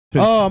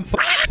Oh, I'm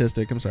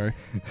autistic. I'm sorry.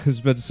 I was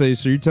about to say,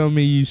 so you're telling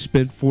me you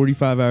spent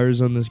 45 hours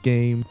on this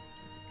game?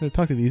 I'm gonna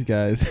talk to these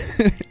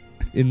guys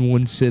in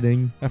one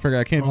sitting. I forgot.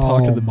 I can't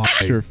talk to the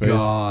picture face.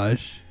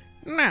 Gosh.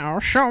 Now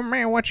show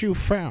me what you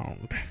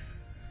found.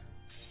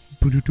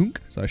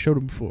 So I showed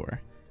him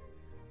before.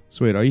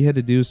 So wait, all you had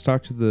to do is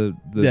talk to the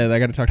yeah, I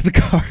got to talk to the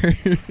car.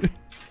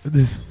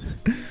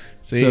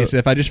 So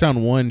if I just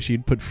found one,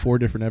 she'd put 4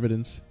 different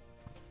evidence.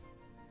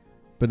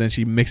 But then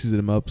she mixes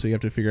them up, so you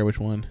have to figure out which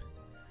one.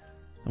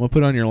 I'm gonna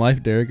put on your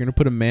life, Derek. You're gonna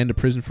put a man to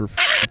prison for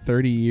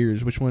 30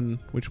 years. Which one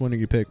do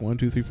you pick? 1,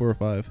 2, 3, 4, or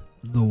 5?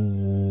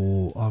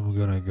 I'm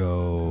gonna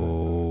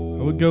go.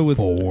 I would go with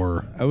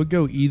 4. I would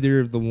go either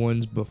of the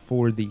ones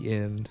before the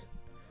end.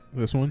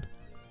 This one?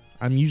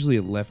 I'm usually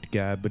a left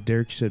guy, but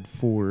Derek said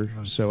 4,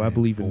 so I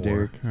believe in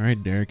Derek. All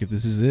right, Derek. If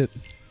this is it,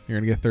 you're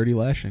gonna get 30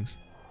 lashings.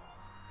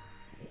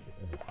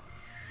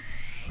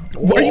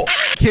 Are you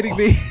kidding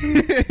me?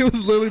 It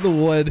was literally the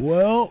one.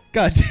 Well,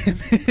 God damn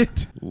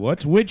it.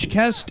 What witch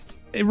cast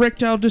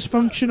erectile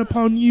dysfunction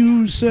upon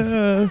you,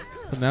 sir?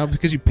 Now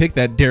because you picked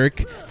that,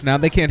 Derek, now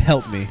they can't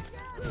help me.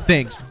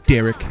 Thanks,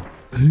 Derek.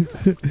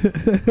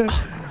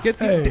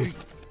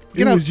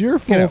 It was your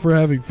fault for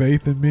having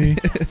faith in me.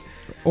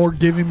 Or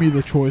giving me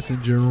the choice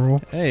in general.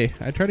 Hey,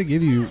 I try to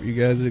give you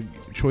guys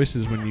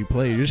choices when you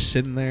play. You're just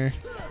sitting there.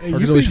 Hey,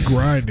 you've been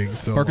grinding,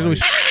 so Parker's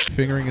always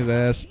fingering his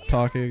ass,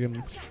 talking,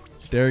 and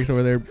Derek's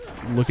over there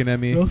looking at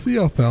me. You'll see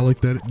how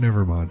phallic that.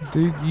 Never mind.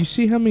 Dude, you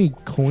see how many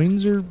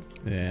coins are...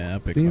 Yeah, I'll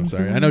pick him. I'm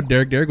sorry. I know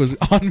Derek was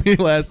on me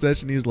last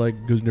session. He was like,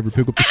 "Goes never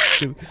pick up the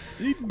shit."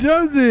 He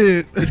does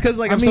it. It's because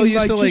I'm so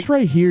used to just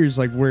right here is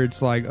like where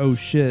it's like, oh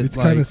shit. It's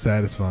kind of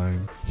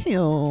satisfying.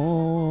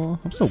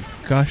 I'm so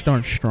gosh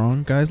darn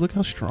strong, guys. Look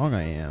how strong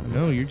I am.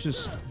 No, you're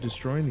just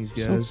destroying these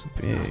guys. So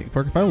big.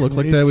 Parker, if I look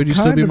like that, would you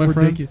still be my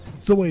friend?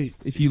 So wait,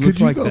 if you look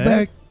like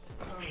that,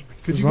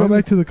 could you go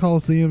back to the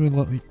Coliseum and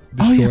let me?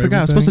 Oh yeah, I forgot.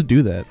 I was supposed to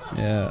do that.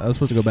 Yeah, I was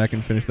supposed to go back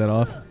and finish that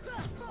off.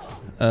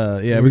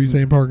 Yeah. What were you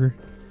saying, Parker?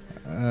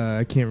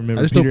 I can't remember.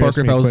 I just told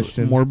Parker if I was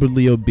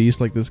morbidly obese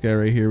like this guy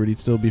right here, would he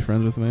still be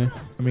friends with me?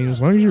 I mean, as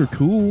long as you were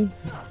cool.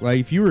 Like,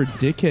 if you were a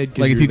dickhead...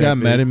 Like, if you got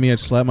mad at me, I'd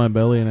slap my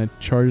belly and I'd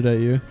charge it at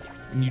you.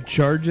 And you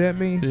charge at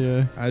me?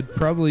 Yeah. I'd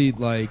probably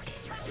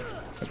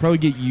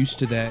get used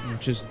to that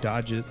and just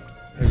dodge it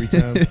every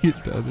time. You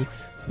dodge it.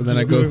 But then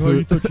I go through...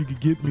 You thought you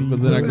could get me.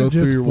 But then I go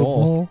through your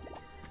wall.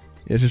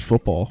 Yeah, it's just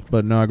football.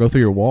 But no, I go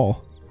through your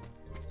wall.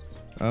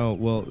 Oh,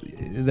 well,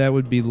 that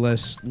would be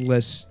less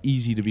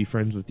easy to be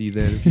friends with you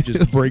then if you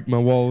just break my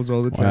walls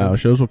all the time. Wow,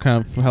 shows what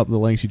kind of how the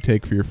lengths you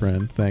take for your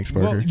friend. Thanks,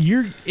 Parker. Well,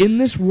 you're in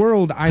this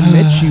world. I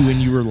met you and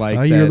you were like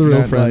that. You're the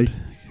real friend.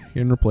 You're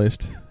getting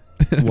replaced.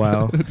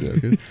 Wow.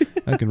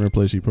 I can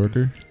replace you,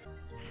 Parker.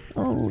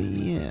 Oh,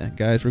 yeah.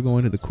 Guys, we're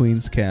going to the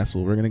Queen's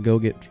Castle. We're going to go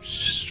get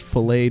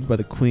filleted by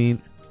the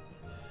Queen.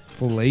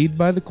 Filleted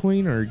by the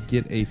Queen or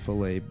get a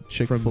fillet?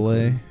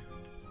 Chick-fil-A.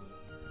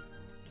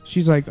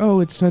 She's like,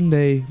 oh, it's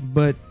Sunday,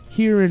 but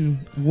here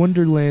in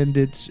Wonderland,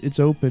 it's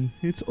open.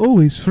 It's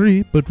always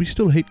free, but we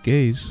still hate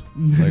gays.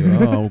 Like,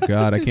 oh,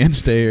 God, I can't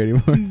stay here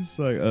anymore. It's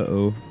like,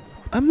 uh-oh.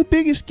 I'm the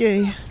biggest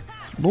gay.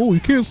 No,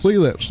 you can't say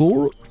that,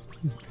 Sora.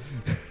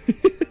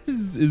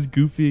 Is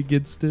Goofy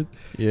against it?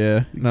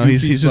 Yeah. No,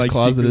 he's just like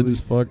closeted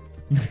as fuck.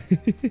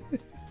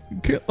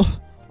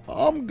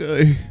 I'm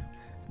gay.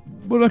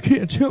 But I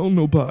can't tell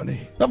nobody.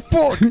 The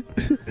fuck?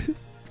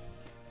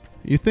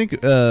 You think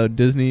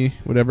Disney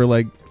would ever,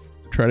 like,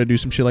 try to do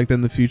some shit like that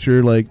in the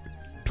future? Like,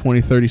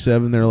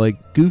 2037, they're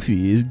like,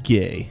 Goofy is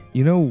gay.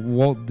 You know,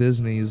 Walt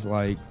Disney is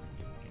like,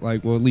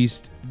 well, at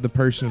least the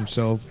person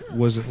himself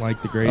wasn't,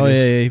 like, the greatest. Oh,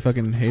 yeah, he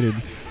fucking hated.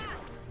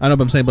 I know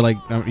what I'm saying, but, like,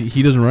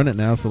 he doesn't run it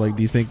now, so, like,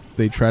 do you think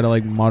they try to,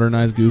 like,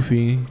 modernize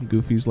Goofy?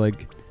 Goofy's,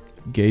 like,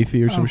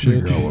 gay-fy or some shit?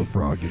 I'll figure out what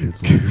frog it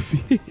is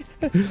later.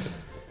 Goofy.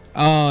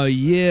 Oh,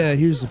 yeah,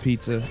 here's the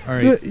pizza. All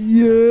right.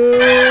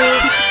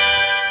 Yeah.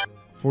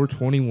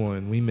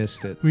 421. We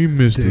missed it. We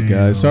missed it,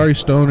 guys. Sorry,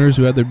 stoners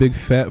who had their big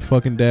fat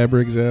fucking dab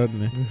rigs out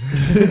and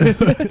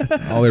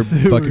all their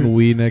fucking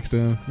weed next to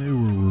them. They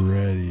were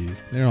ready.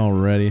 They're all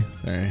ready.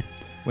 Sorry.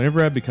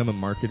 Whenever I become a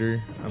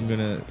marketer,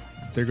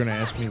 they're gonna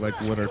ask me like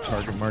what our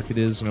target market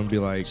is, and I'll be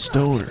like,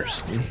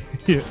 stoners.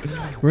 Yeah.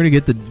 We're gonna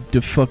get the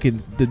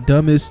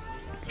dumbest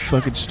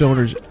fucking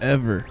stoners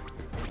ever.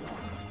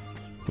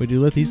 Would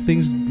you put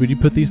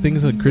these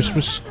things on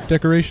Christmas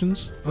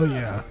decorations? Oh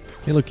yeah.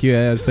 Hey, look cute.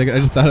 I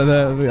just thought of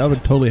that. I would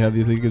totally have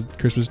these things as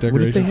Christmas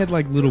decorations. What if they had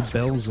like little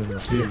bells in them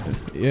too?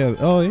 Yeah.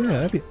 Oh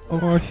yeah, that'd be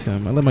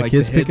awesome. I let my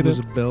kids pick it up. Was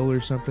a bell or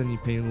something. You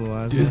paint little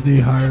eyes. Disney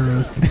hire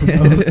us to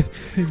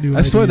promote.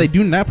 I swear they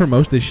do not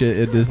promote this shit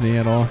at Disney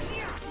at all.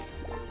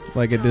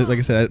 Like I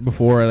said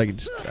before,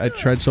 I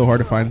tried so hard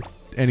to find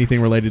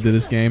anything related to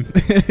this game.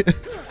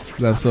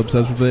 I was so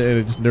obsessed with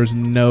it, and there's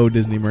no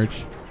Disney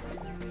merch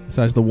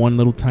besides the one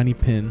little tiny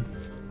pin.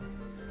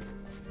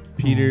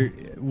 Peter,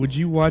 would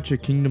you watch a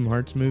Kingdom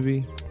Hearts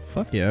movie?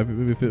 Fuck yeah.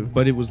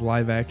 But it was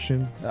live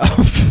action?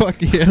 Oh,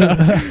 fuck yeah.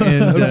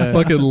 And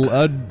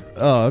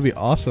that'd be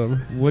awesome.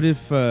 What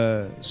if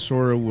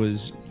Sora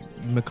was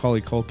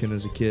Macaulay Culkin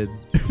as a kid.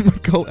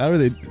 How are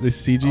they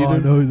CG'd him? Oh,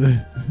 no,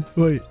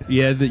 wait.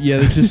 Yeah, they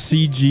just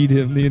CG'd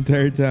him the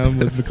entire time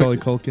with Macaulay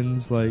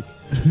Culkin's like.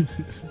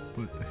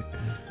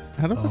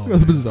 How the fuck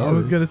was bizarre? I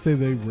was gonna say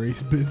they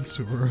race bend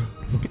Sora.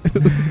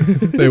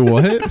 They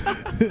what?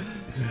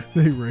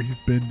 They race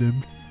bend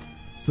him,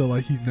 so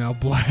like he's now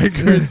black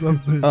or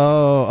something.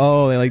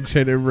 They like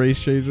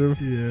race change him.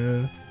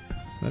 Yeah,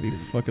 that'd be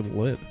fucking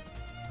lit.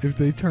 If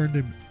they turned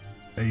him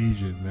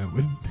Asian, that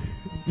would.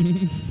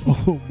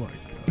 Oh my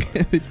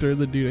god! They turned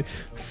the dude.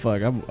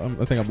 Fuck, I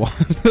think I'm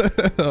lost.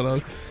 Hold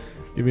on.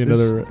 Give me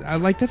another.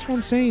 That's what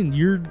I'm saying.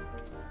 You're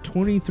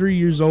 23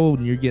 years old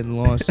and you're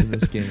getting lost in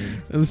this game.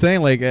 I'm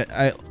saying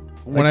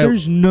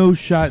there's no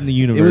shot in the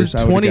universe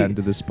I would have gotten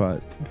to this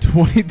spot.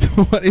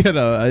 2020.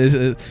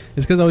 It's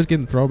because I was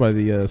getting thrown by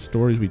the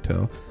stories we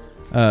tell.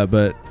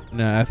 But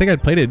no, I think I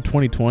played it in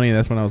 2020.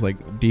 That's when I was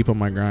like deep on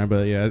my grind.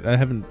 But yeah, I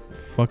haven't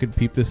fucking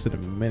peeped this in a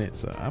minute,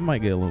 so I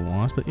might get a little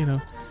lost. But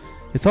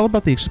it's all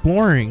about the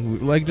exploring.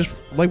 Just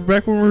like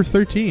back when we were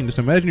 13. Just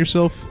imagine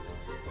yourself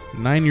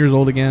 9 years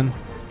old again.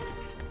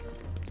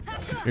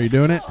 Are you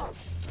doing it?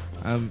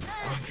 I'm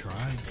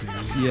trying to.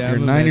 Yeah, you're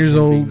 9 years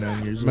old.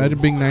 Imagine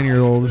being 9 years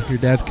old. Your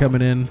dad's coming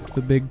in with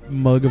a big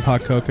mug of hot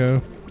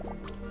cocoa,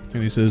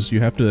 and he says, "You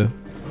have to."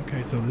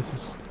 Okay, so this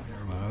is.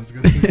 Never mind. I was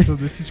gonna say, so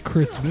this is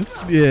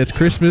Christmas. Yeah, it's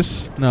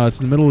Christmas. No,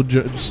 it's in the middle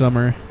of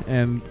summer,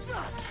 and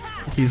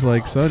he's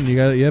like, "Son, you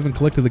haven't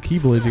collected the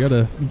Keyblades. You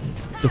gotta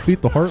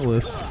defeat the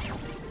Heartless."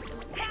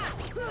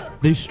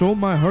 They stole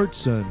my heart,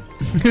 son.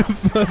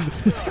 Son,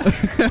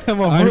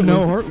 I'm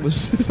no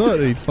Heartless.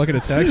 Son, he fucking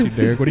attacks you,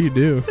 Derek. What do you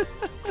do?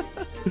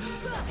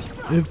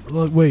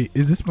 Wait,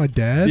 is this my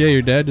dad? Yeah,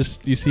 your dad.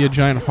 You see a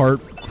giant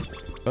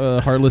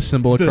Heartless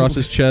symbol across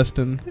his chest,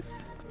 and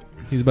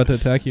he's about to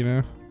attack you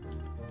now.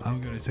 I'm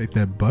gonna take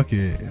that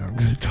bucket and I'm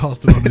gonna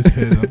toss it on his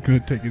head. I'm gonna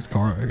take his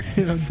car.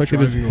 I'm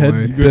fucking his driving head.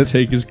 away. You're gonna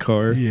take his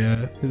car.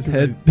 Yeah, his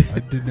head. I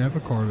didn't have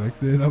a car back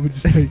then. I would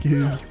just take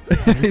his.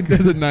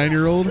 As a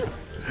 9-year-old,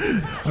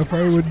 I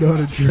probably wouldn't know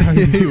how to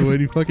drive. When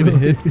you fucking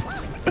hit,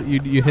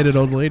 you hit an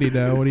old lady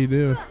now. What do you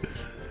do?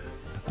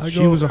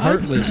 She was a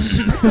Heartless.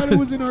 I thought it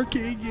was an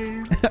arcade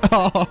game.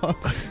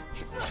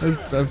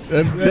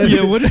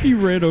 Yeah, what if you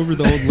ran over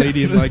the old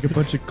lady and like a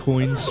bunch of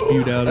coins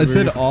spewed out of her? I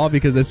said aw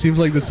because that seems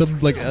like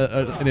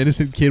an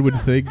innocent kid would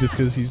think just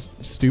because he's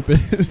stupid.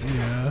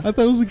 Yeah. I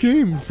thought it was a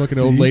game. Fucking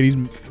old lady's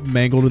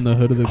mangled in the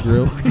hood of the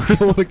grill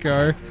of the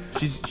car.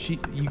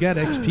 You got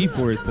XP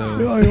for it though.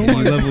 Oh, you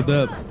leveled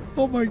up.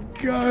 Oh my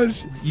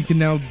gosh. You can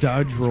now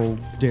dodge roll,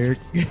 Derek.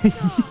 Yeah,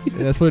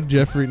 that's what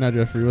Jeffrey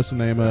what's the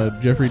name?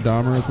 Jeffrey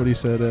Dahmer is what he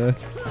said.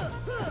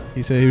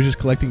 He said he was just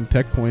collecting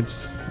tech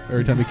points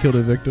every time he killed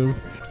a victim.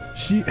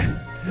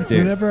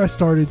 Whenever I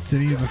started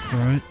sitting in the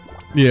front,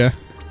 yeah,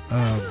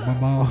 my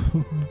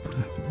mom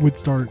would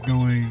start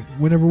going,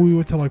 whenever we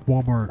went to like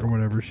Walmart or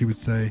whatever, she would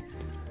say,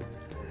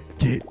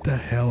 "Get the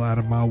hell out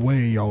of my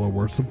way, y'all are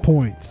worth some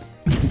points."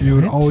 And it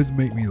would always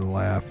make me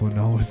laugh when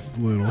I was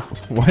little.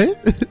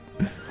 What?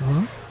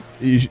 Huh?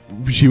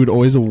 She would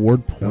always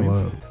award points.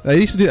 Hello. I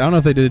used to do. I don't know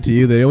if they did it to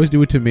you. They always do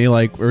it to me.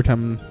 Like every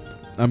time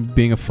I'm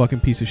being a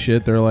fucking piece of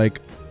shit, they're like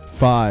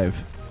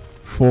 5,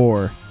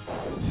 4,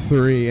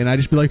 3, and I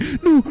just be like,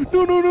 no,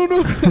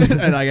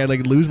 and I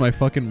like lose my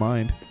fucking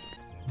mind.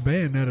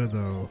 Bayonetta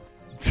though.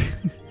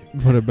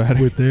 What about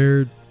it? With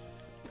their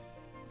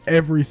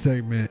every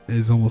segment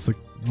is almost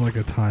like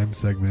a time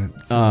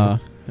segment. So that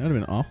would have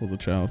been awful as a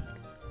child.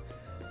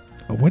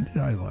 When did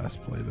I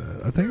last play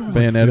that? I think it was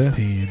Bayonetta? like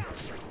 15.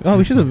 Oh,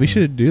 we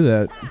should do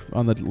that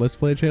on the Let's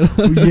Play channel.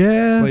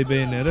 Yeah. Play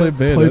Bayonetta. Play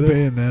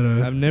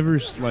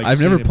Bayonetta.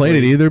 I've never played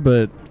it either,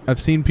 but I've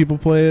seen people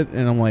play it,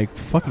 and I'm like,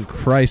 fucking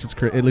Christ!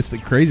 It looks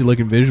like crazy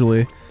looking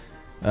visually.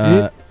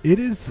 It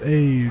is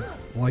a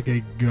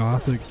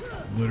gothic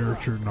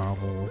literature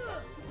novel,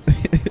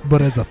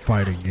 but as a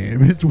fighting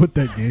game. It's what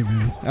that game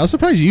is. I was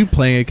surprised you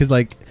playing it because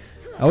like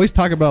I always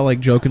talk about like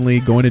jokingly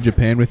going to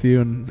Japan with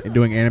you and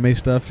doing anime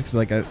stuff because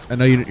like I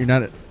know you're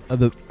not I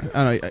don't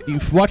know, you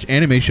watch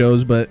anime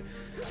shows, but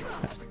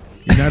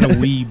you're not a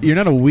weeb. You're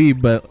not a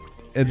weeb, but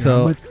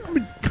so I'm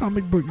a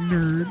comic book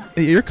nerd.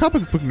 You're a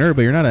comic book nerd,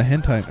 but you're not a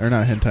hentai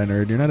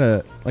nerd. You're not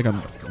a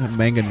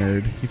manga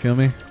nerd. You feel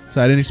me?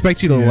 So I didn't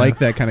expect you to like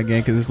that kind of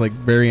game because it's like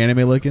very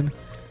anime looking.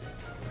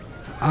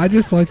 I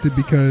just liked it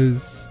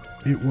because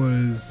it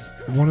was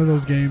one of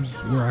those games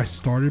where I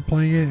started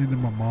playing it and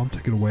then my mom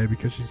took it away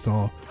because she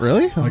saw all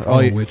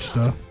the witch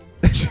stuff.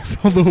 She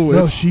saw the witch.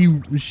 No,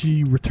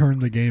 she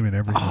returned the game and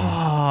everything.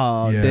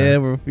 Oh, yeah.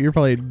 Damn! You're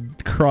probably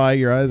crying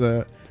your eyes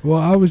out. Well,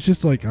 I was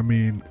just like, I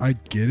mean, I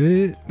get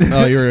it.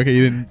 Oh, you were okay.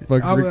 You didn't.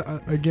 Whenever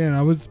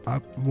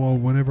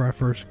I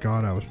first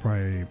got it, I was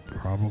probably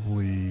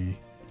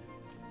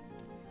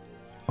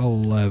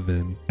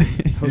 11. I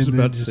was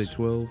about to say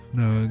 12.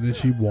 No, and then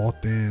she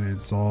walked in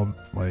and saw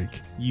like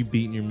you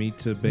beating your meat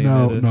to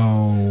Bayonetta.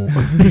 No,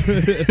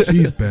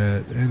 she's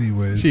bad.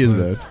 Anyways, she is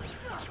bad.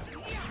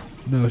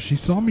 No, she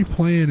saw me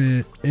playing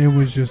it and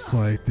was just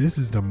like, "This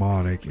is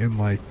demonic," and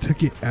like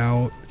took it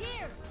out.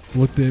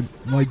 Looked at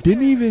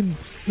didn't even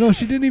No,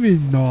 she didn't even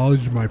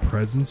acknowledge my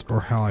presence or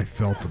how I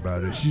felt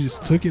about it. She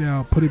just took it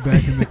out, put it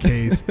back in the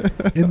case,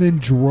 and then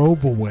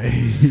drove away.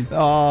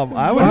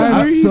 I would.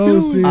 I'm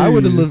so serious. I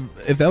would have.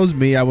 If that was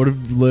me, I would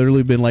have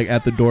literally been like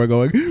at the door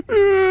going.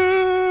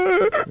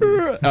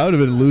 I would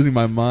have been losing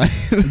my mind.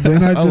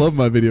 Then I love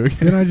my video game.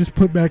 Then I just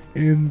put back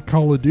in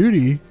Call of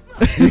Duty.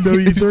 In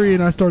W3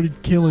 and I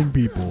started killing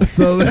people.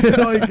 So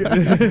like,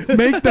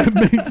 make that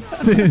make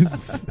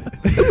sense.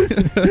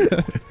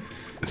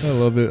 I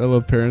love it. I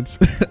love parents.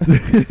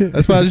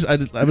 That's why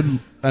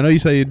I know you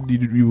say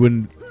you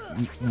wouldn't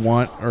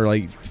want or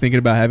like thinking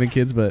about having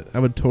kids, but I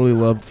would totally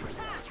love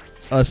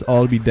us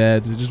all to be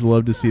dads. I just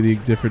love to see the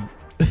different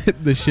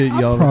the shit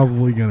y'all. I'm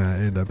probably gonna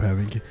end up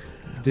having kids.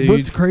 Dude,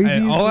 what's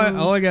crazy? All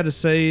I gotta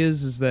say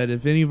is that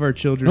if any of our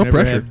children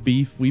ever have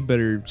beef, we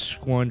better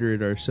squander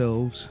it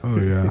ourselves. Oh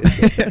yeah.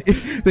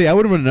 Yeah, I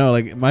wouldn't want to know.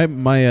 Like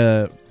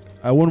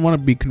I wouldn't want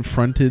to be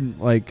confronted.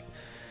 Like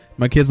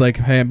my kid's like,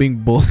 "Hey, I'm being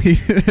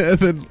bullied," and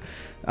then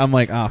I'm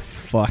like, "Ah,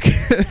 fuck."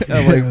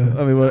 I'm like,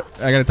 I mean,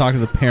 I gotta talk to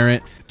the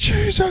parent.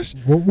 Jesus.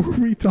 What were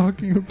we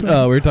talking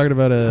about? We were talking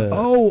about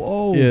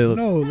yeah,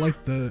 no, like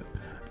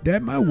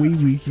that my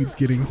wee keeps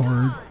getting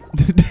hard.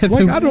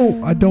 Like I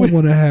don't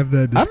want to have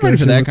that discussion. I'm ready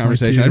for that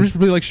conversation. I'm just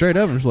really like straight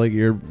up. I'm just like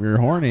you're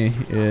horny.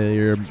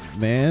 You're a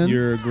man.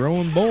 You're a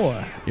growing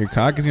boy. Your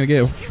cock is gonna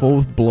get full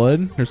of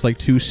blood. There's like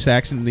 2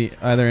 sacks in the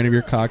either end of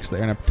your cocks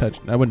there, and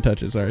I wouldn't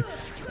touch it. Sorry.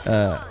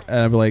 And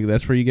I'd be like,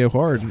 that's where you get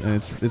hard, and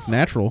it's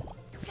natural.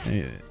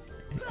 And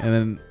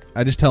then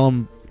I just tell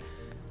him,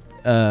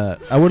 I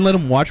wouldn't let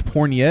him watch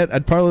porn yet.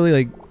 I'd probably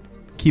like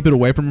keep it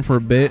away from him for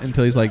a bit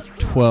until he's like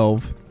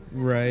 12.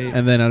 Right.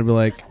 And then I'd be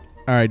like,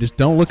 all right, just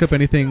don't look up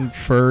anything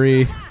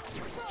furry,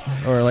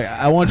 or like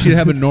I want you to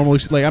have a normal.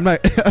 Like I'm not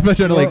trying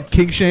to like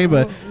kink shame,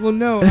 but well,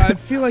 no, I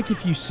feel like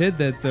if you said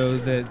that though,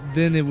 that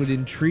then it would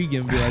intrigue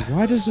him. Be like,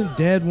 why doesn't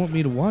Dad want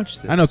me to watch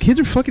this? I know kids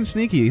are fucking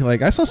sneaky.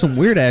 Like I saw some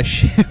weird ass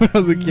shit when I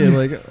was a kid.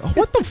 Like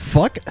what the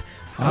fuck?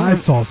 I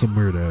saw some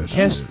weird ass shit.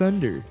 Yes,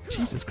 Thunder.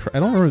 Jesus Christ! I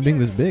don't remember it being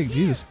this big.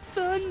 Jesus.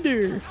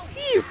 Thunder.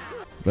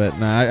 But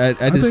nah, I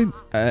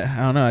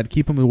don't know. I'd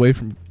keep him away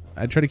from.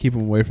 I'd try to keep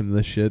him away from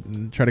this shit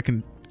and try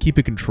to keep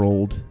it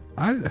controlled.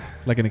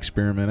 Like an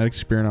experiment. I'd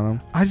experiment on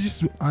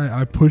them.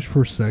 I push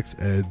for sex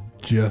ed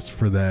just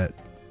for that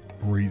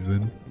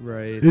reason.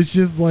 Right. It's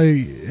just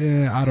like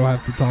I don't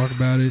have to talk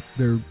about it.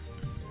 They're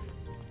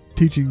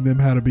teaching them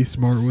how to be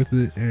smart with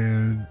it,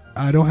 and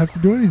I don't have to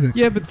do anything.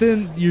 Yeah, but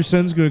then your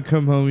son's gonna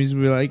come home. He's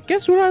gonna be like,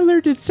 "Guess what I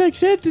learned at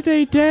sex ed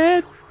today,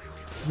 Dad?"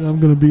 And I'm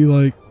gonna be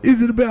like,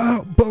 "Is it about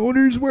how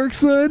boners work,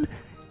 son?"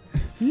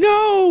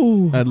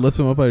 No. I'd lift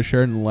him up by his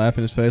shirt and laugh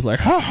in his face like,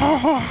 ha ha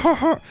ha ha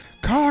ha,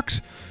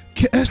 cocks,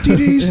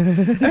 STDs,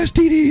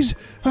 STDs,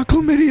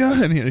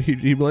 chlamydia. And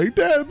he'd be like,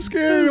 Dad, I'm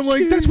scared. I'm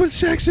like, that's what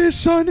sex is,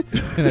 son.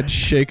 And I'd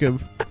shake him.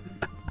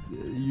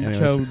 Your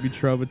child would be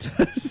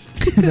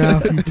traumatized.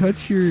 Now, if you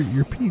touch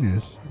your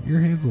penis,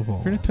 your hands will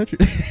fall. You're gonna touch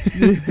it.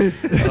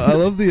 I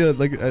love the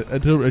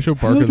I showed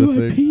Parker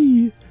the thing.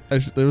 Pee?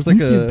 There was like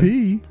you can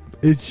pee.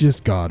 It's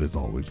just God is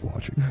always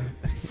watching.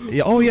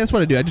 Yeah, oh yeah, that's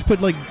what I do. I just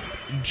put like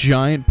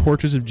giant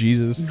portraits of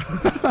Jesus.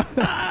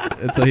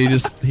 And so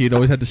he'd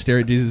always have to stare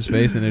at Jesus'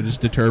 face, and it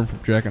just deter him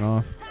from jacking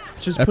off.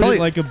 Just put it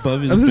like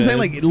above his bed. I was saying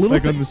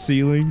like on the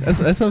ceiling. That's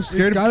what I'm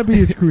scared. It's got to be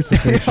his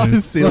crucifixion. On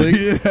the ceiling.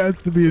 Like, it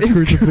has to be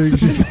his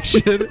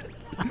crucifixion.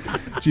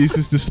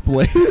 Jesus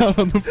displayed out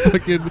on the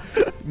fucking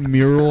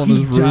mural on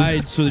his roof. He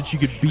died so that you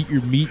could beat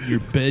your meat in your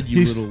bed,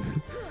 you little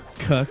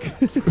cuck.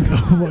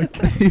 Oh my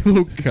God. You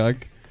little cuck.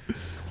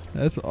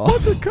 That's awful.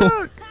 What's a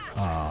cuck?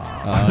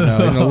 Oh no,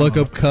 you're gonna look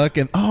up cuck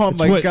and God.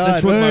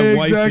 That's what my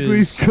wife exactly.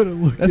 is.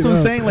 That's what I'm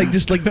saying. Like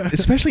just like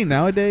especially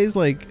nowadays,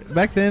 like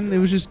back then it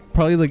was just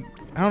probably like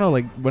I don't know,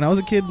 like when I was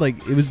a kid, like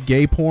it was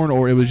gay porn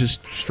or it was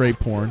just straight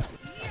porn.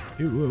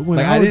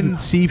 Like I didn't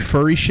see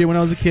furry shit when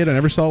I was a kid. I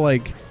never saw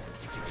like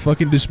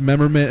fucking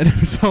dismemberment. I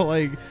never saw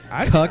like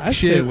cuck I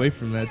shit. stay away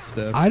from that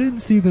stuff. I didn't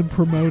see them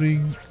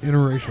promoting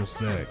interracial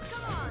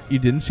sex. You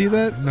didn't see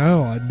that?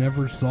 No, I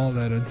never saw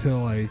that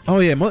until like. Oh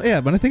yeah, yeah.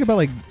 When I think about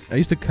like, I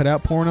used to cut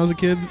out porn when I was a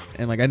kid,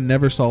 and like I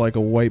never saw like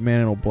a white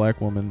man and a black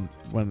woman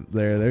when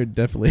they're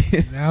definitely.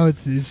 Now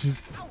it's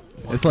just.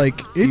 It's like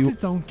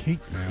its own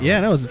kink now. Yeah,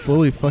 no, it's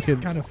fully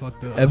fucking kind of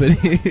fucked up. ebony.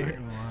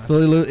 It's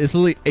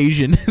literally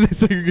Asian.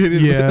 That's what you're getting.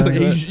 Yeah, like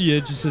yeah,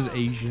 it just says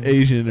Asian.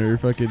 Asian or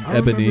fucking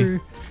ebony.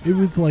 It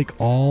was like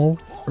all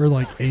or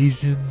like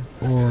Asian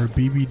or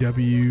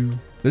BBW.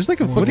 There's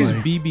like a What fucking does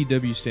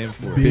BBW stand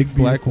for? big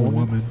black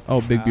woman. Oh,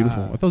 big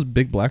beautiful. I thought it was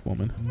big black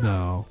woman.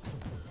 No.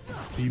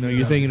 No,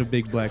 you're thinking of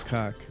big black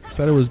cock. I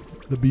thought it was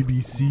the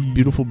BBC.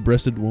 Beautiful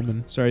breasted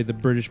woman. Sorry, the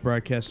British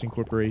Broadcasting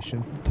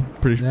Corporation.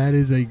 That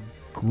is a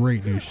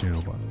great news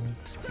channel, by the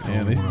way.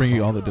 Yeah, they bring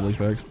you all the dilly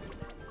facts.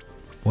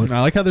 What? And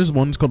I like how there's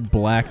one called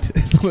Blacked.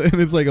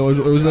 And it's like it was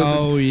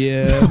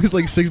yeah. It's always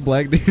like 6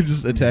 black dudes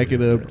just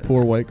attacking a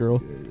poor white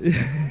girl.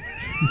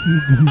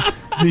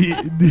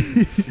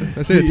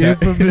 the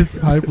infamous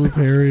Piper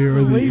Perry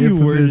or the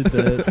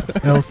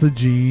infamous Elsa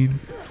Jean.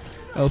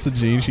 Elsa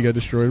Jean, she got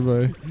destroyed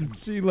by.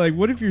 See, like,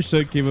 what if your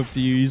son came up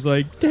to you? He's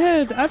like,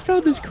 Dad, I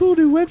found this cool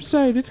new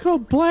website. It's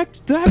called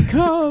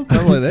blacked.com.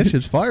 I'm like, that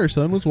shit's fire,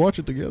 son. Let's watch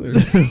it together.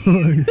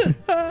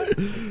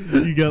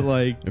 You got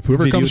like, If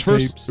whoever comes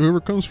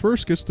videotapes.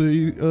 first gets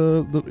to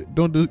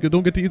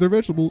don't get to eat their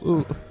vegetables.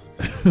 Oh.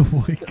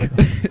 Oh my god.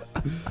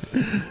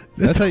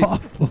 That's how you-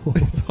 awful.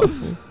 It's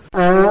awful.